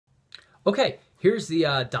Okay, here's the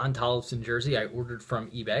Don Tollefson jersey I ordered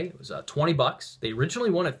from eBay. It was 20 bucks. They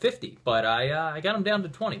originally wanted 50, but I got them down to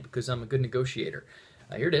 20 because I'm a good negotiator.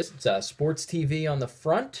 Here it is. It's Sports TV on the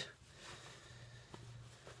front.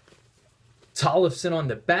 Tollefson on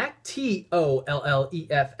the back.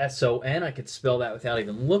 Tollefson. I could spell that without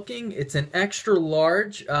even looking. It's an extra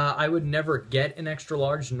large. I would never get an extra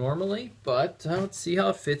large normally, but let's see how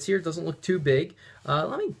it fits here. It doesn't look too big.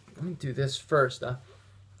 Let me do this first.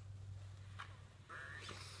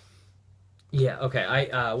 Yeah, okay.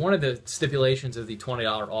 I one of the stipulations of the $20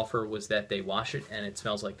 offer was that they wash it, and it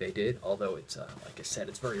smells like they did. Although it's like I said,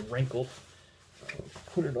 it's very wrinkled.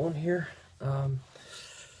 Put it on here.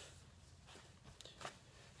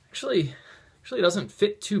 Actually, it doesn't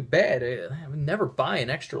fit too bad. I would never buy an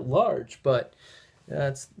extra large, but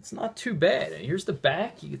it's not too bad. And here's the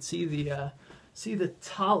back. You can see the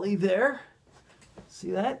Tolly there.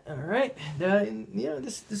 See that? All right. You know,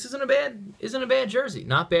 this isn't a bad jersey.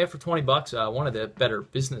 Not bad for 20 bucks. One of the better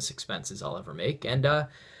business expenses I'll ever make, and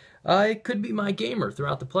it could be my gamer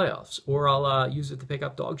throughout the playoffs, or I'll use it to pick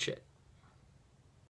up dog shit.